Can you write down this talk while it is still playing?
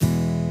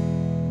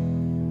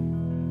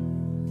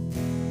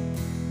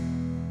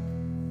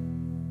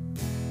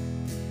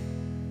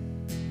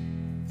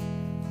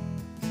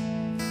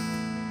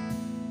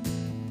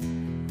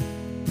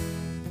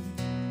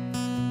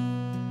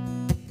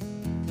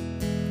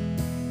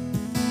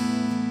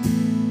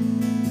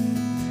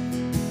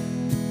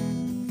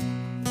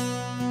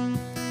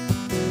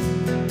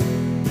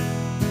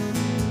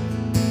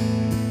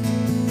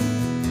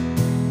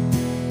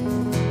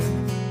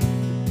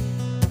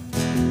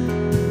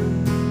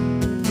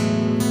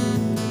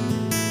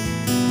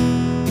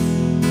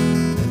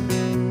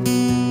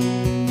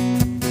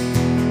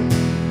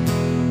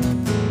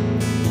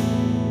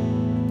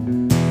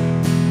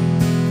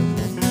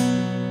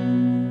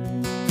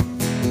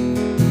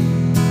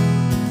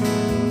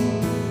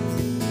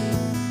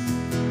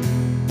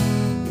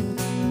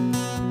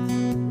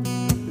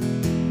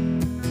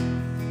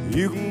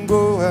You can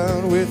go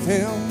out with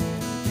him,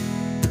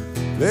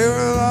 play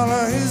with all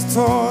of his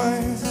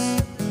toys,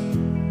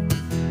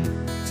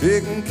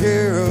 taking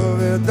care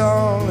of it,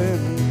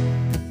 darling.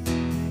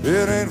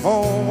 It ain't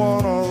for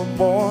one of the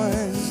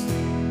boys.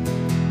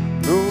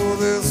 Know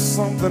there's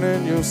something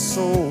in your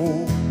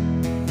soul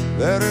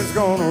that is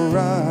gonna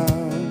rise.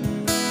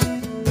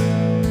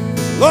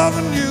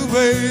 Loving you,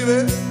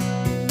 baby,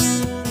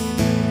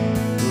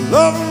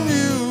 loving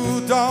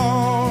you,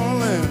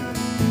 darling,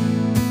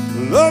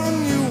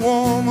 loving you,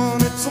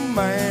 woman, it's a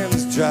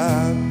man's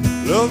job.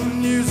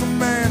 Loving you's a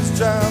man's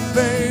job,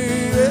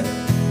 baby.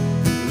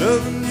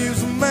 Loving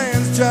you's a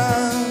man's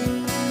job.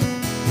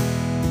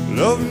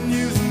 Loving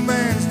you's a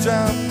man's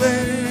job,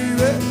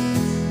 baby.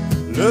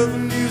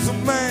 Loving you's a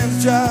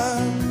man's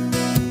job.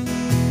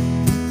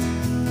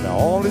 Now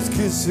all his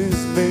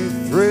kisses may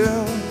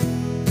thrill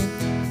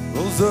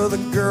those other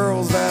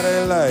girls that he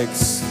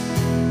likes,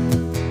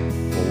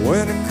 but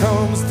when it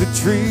comes to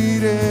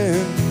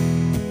treating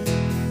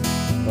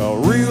a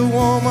real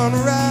woman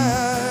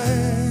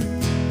right,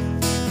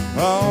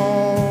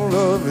 all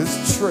of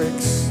his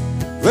tricks,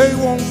 they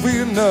won't be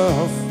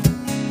enough.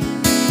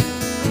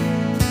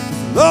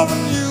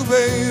 Loving you,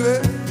 baby,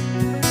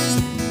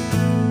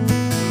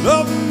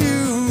 loving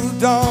you,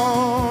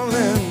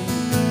 darling,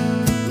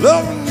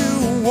 loving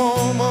you,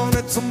 woman,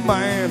 it's a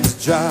man's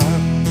job.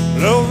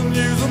 Loving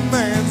you's a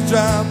man's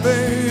job,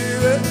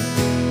 baby.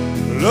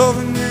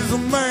 Loving you's a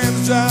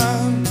man's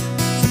job.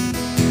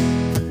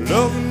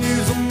 Loving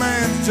you's a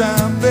man's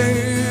job,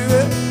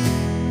 baby.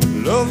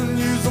 Loving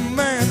you's a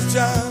man's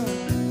job.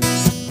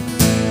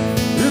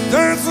 You're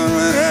dancing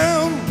with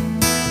him,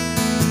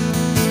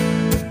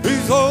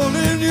 he's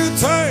holding you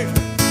tight.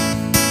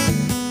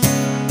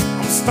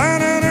 I'm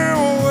standing there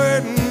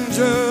waiting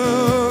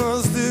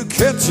just to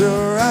catch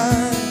your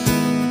eye.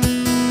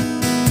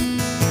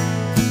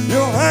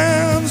 Your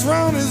hands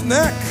round his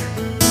neck,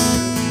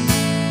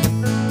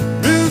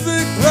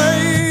 music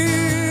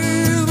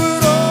plays,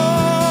 but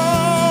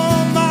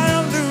all my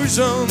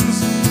illusions,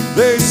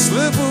 they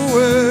slip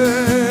away.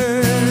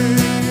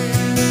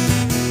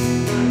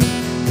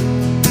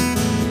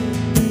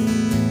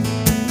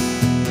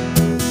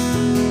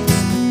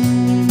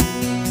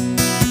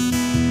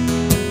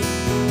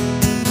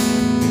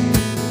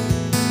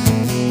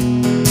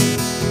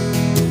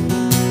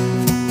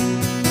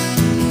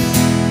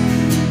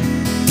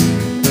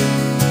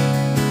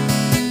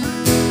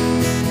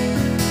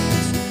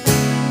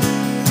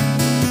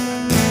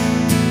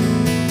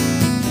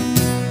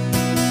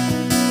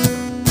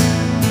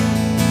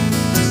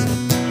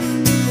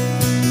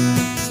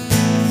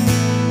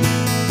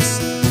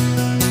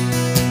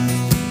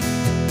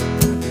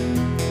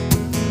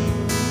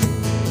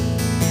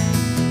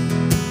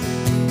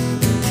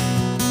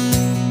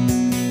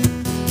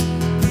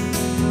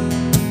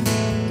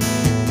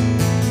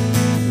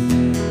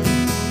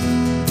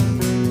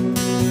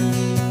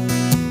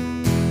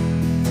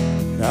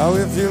 Now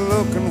if you're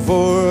looking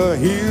for a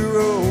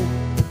hero,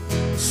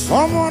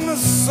 someone to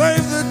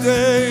save the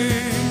day,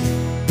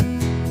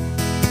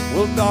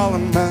 well,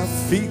 darling, my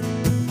feet,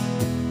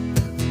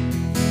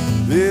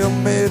 they're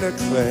made of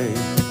clay.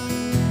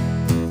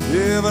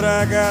 Yeah, but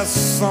I got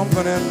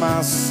something in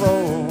my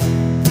soul,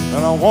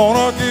 and I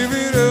wanna give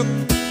it up.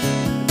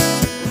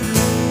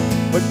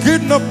 But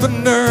getting up the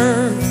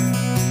nerve,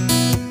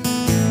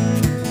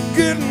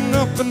 getting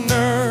up the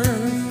nerve,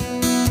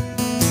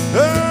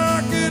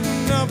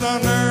 getting up the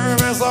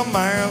nerve is a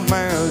man's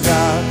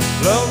job.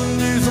 Loving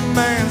you's a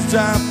man's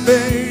job,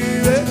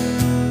 baby.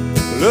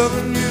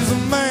 Loving you's a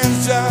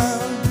man's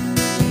job.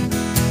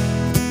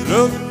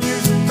 Loving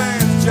you's a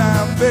man's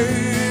job,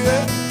 baby.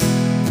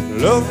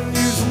 Loving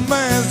you's a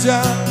man's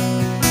job.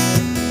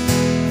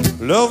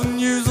 Loving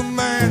you's a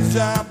man's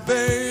job.